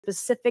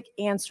specific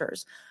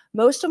answers.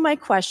 Most of my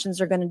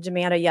questions are going to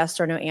demand a yes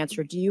or no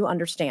answer. Do you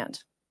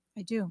understand?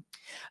 I do.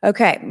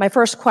 Okay, my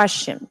first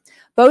question.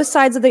 Both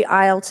sides of the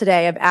aisle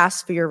today have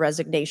asked for your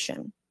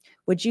resignation.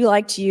 Would you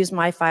like to use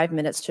my 5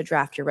 minutes to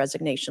draft your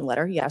resignation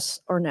letter,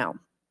 yes or no?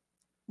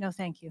 No,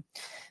 thank you.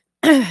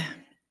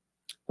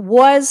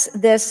 Was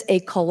this a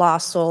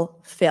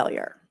colossal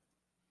failure?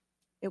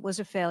 It was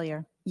a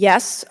failure.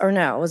 Yes or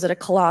no? Was it a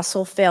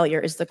colossal failure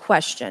is the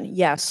question,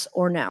 yes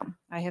or no?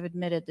 I have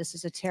admitted this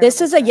is a terrible This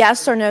is a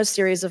yes tragedy. or no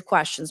series of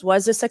questions.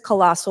 Was this a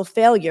colossal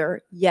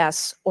failure,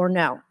 yes or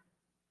no?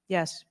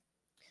 Yes.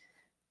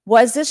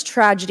 Was this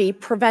tragedy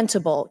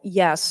preventable,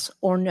 yes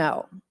or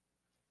no?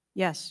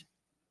 Yes.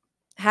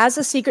 Has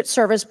the Secret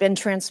Service been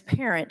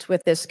transparent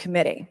with this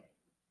committee?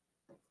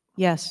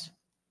 Yes.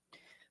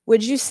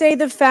 Would you say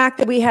the fact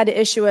that we had to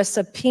issue a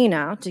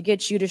subpoena to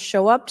get you to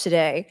show up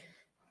today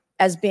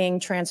as being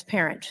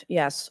transparent,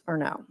 yes or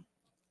no?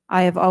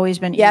 I have always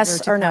been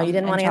yes eager or to no? come You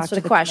didn't and want to talk answer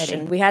to the question.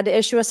 committee. We had to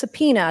issue a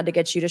subpoena to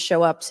get you to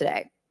show up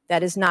today.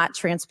 That is not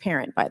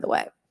transparent, by the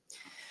way.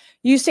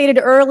 You stated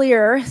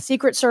earlier,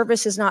 Secret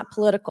Service is not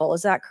political.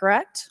 Is that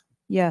correct?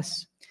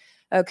 Yes.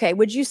 Okay.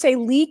 Would you say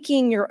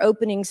leaking your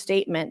opening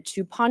statement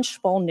to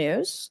Punchbowl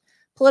News,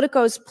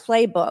 Politico's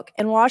Playbook,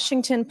 and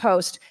Washington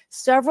Post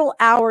several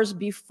hours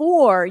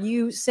before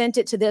you sent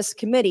it to this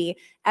committee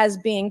as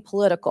being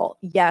political,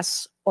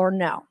 yes or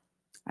no?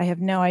 I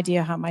have no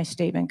idea how my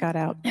statement got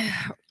out.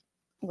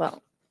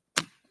 Well,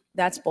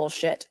 that's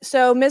bullshit.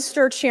 So,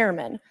 Mr.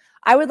 Chairman,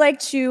 I would like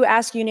to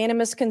ask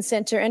unanimous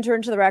consent to enter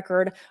into the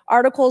record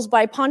articles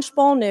by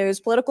Punchbowl News,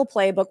 Political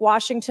Playbook,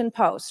 Washington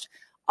Post,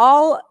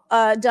 all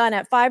done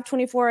at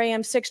 5:24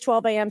 a.m.,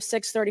 6:12 a.m.,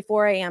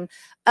 6:34 a.m.,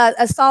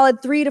 a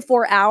solid 3 to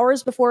 4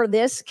 hours before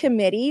this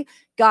committee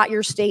got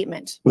your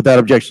statement. Without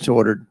objection to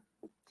ordered.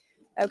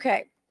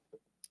 Okay.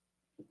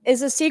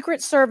 Is the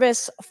Secret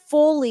Service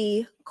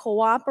fully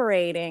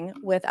cooperating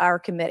with our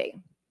committee?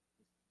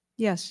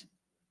 Yes.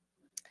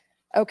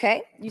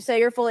 Okay, you say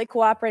you're fully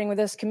cooperating with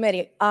this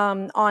committee.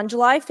 On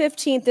July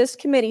 15th, this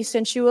committee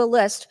sent you a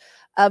list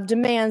of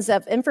demands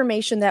of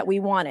information that we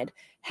wanted.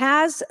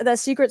 Has the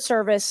Secret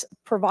Service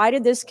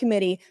provided this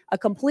committee a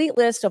complete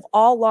list of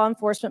all law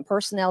enforcement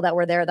personnel that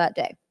were there that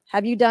day?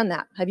 Have you done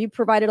that? Have you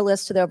provided a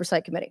list to the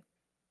Oversight Committee?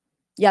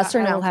 Yes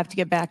or no? I will have to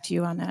get back to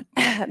you on that.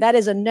 That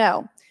is a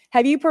no.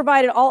 Have you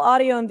provided all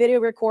audio and video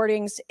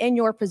recordings in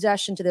your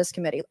possession to this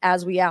committee,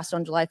 as we asked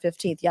on July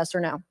 15th? Yes or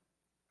no?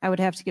 I would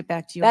have to get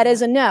back to you. That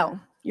is a no.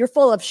 You're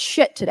full of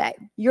shit today.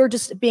 You're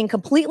just being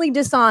completely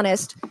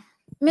dishonest.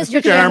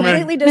 Mr.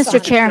 Chairman,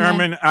 Mr.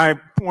 Chairman, I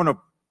want to.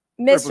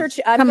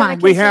 Come on.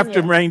 We have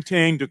to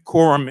maintain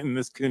decorum in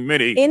this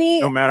committee,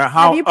 no matter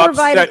how have you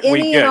provided upset we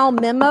any get. and all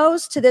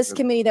memos to this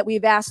committee that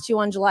we've asked you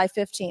on July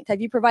 15th? Have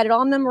you provided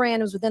all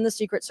memorandums within the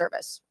Secret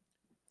Service?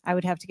 I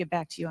would have to get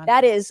back to you on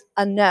that. That is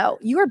a no.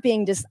 You are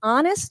being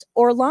dishonest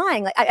or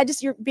lying. Like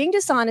you're being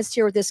dishonest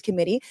here with this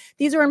committee.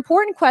 These are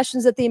important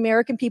questions that the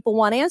American people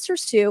want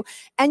answers to,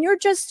 and you're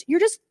just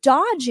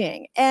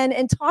dodging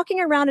and talking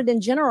around it in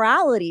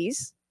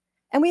generalities.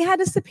 And we had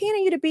to subpoena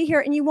you to be here,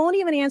 and you won't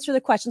even answer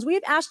the questions. We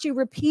have asked you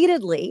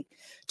repeatedly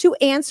to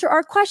answer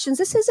our questions.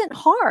 This isn't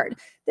hard.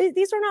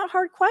 These are not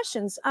hard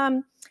questions.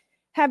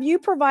 Have you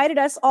provided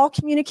us all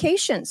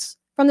communications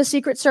from the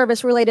Secret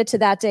Service related to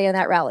that day and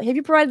that rally? Have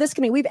you provided this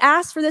committee? We've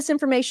asked for this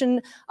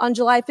information on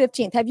July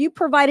 15th. Have you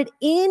provided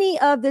any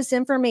of this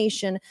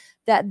information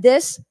that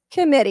this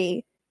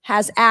committee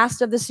has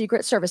asked of the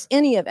Secret Service?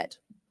 Any of it?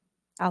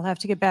 I'll have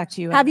to get back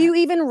to you. Have you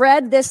even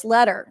read this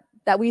letter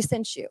that we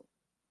sent you?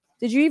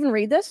 Did you even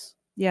read this?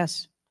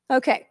 Yes.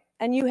 Okay.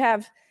 And you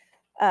have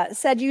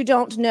said you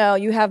don't know,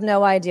 you have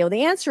no idea. Well,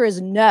 the answer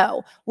is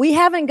no. We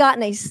haven't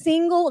gotten a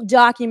single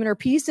document or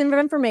piece of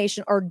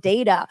information or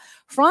data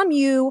from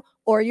you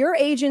or your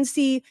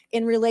agency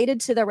in related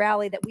to the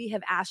rally that we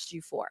have asked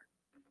you for.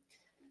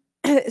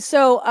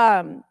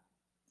 So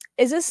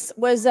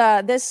was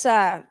this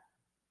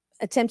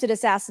attempted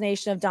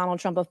assassination of Donald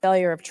Trump a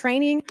failure of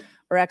training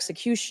or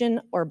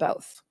execution or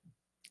both?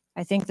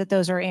 I think that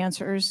those are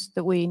answers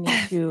that we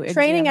need to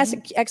training,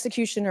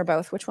 execution, or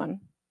both. Which one?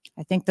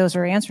 I think those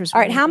are answers. All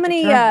right. How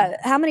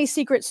many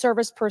Secret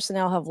Service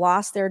personnel have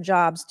lost their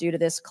jobs due to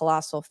this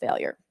colossal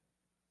failure?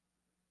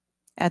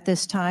 At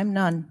this time,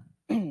 none.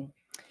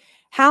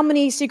 How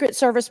many Secret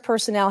Service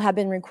personnel have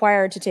been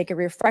required to take a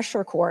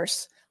refresher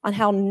course on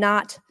how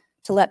not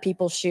to let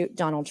people shoot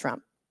Donald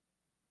Trump?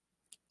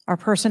 Our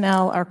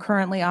personnel are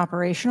currently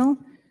operational.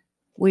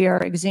 We are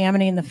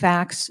examining the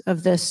facts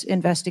of this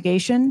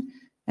investigation,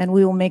 and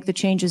we will make the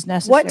changes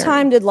necessary. What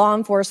time did law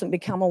enforcement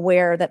become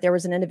aware that there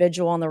was an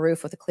individual on the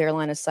roof with a clear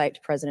line of sight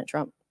to President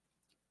Trump?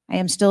 I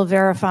am still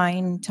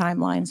verifying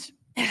timelines.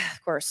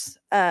 Of course,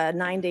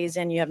 9 days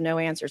in, you have no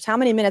answers. How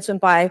many minutes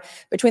went by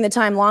between the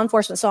time law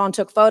enforcement saw and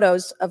took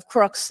photos of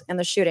crooks and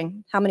the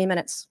shooting? How many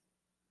minutes?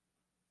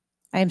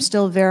 I am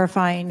still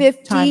verifying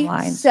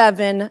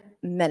 57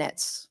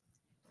 minutes.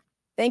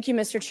 Thank you,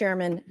 Mr.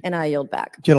 Chairman, and I yield back.